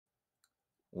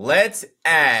Let's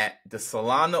add the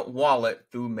Solana wallet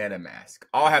through Metamask.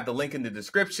 I'll have the link in the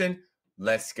description.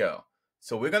 Let's go.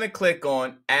 So we're going to click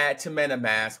on Add to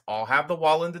Metamask. I'll have the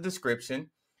wallet in the description.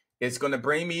 It's going to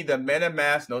bring me the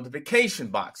Metamask notification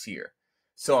box here.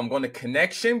 So I'm going to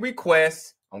connection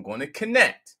request. I'm going to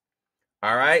connect.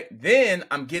 All right. Then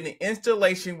I'm getting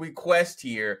installation request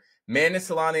here. Manage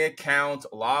Solana accounts.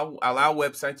 Allow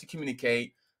website to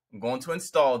communicate. I'm going to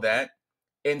install that.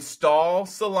 Install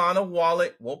Solana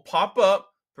wallet will pop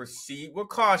up. Proceed with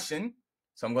caution.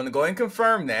 So I'm going to go ahead and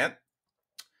confirm that.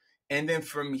 And then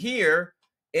from here,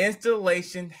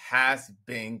 installation has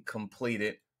been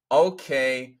completed.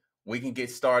 Okay, we can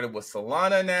get started with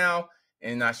Solana now.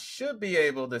 And I should be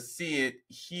able to see it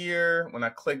here when I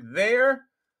click there.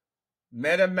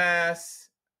 MetaMask,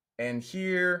 and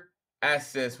here,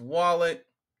 access wallet.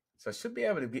 So I should be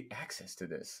able to get access to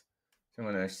this. So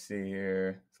I'm going to see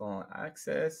here, Solana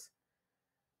access.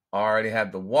 I already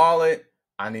have the wallet.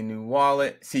 I need a new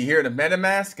wallet. See here, the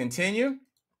MetaMask, continue.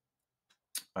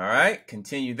 All right,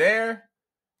 continue there,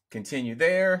 continue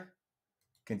there,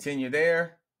 continue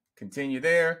there, continue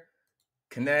there,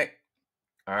 connect.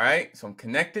 All right, so I'm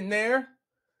connecting there.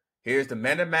 Here's the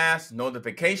MetaMask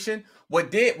notification.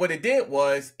 What it did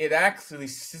was it actually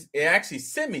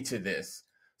sent me to this.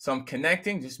 So I'm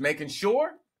connecting, just making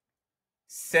sure,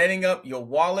 setting up your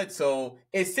wallet. So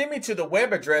it sent me to the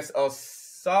web address of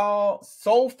solfair.com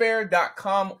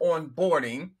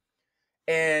onboarding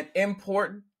and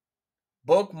import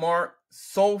bookmark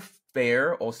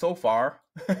Solfair or Sofar.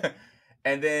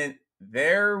 And then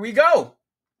there we go.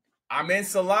 I'm in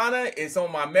Solana. It's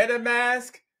on my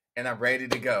MetaMask. And I'm ready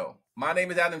to go. My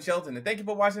name is Shelton, and thank you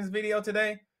for watching this video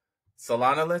today.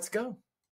 Solana, let's go.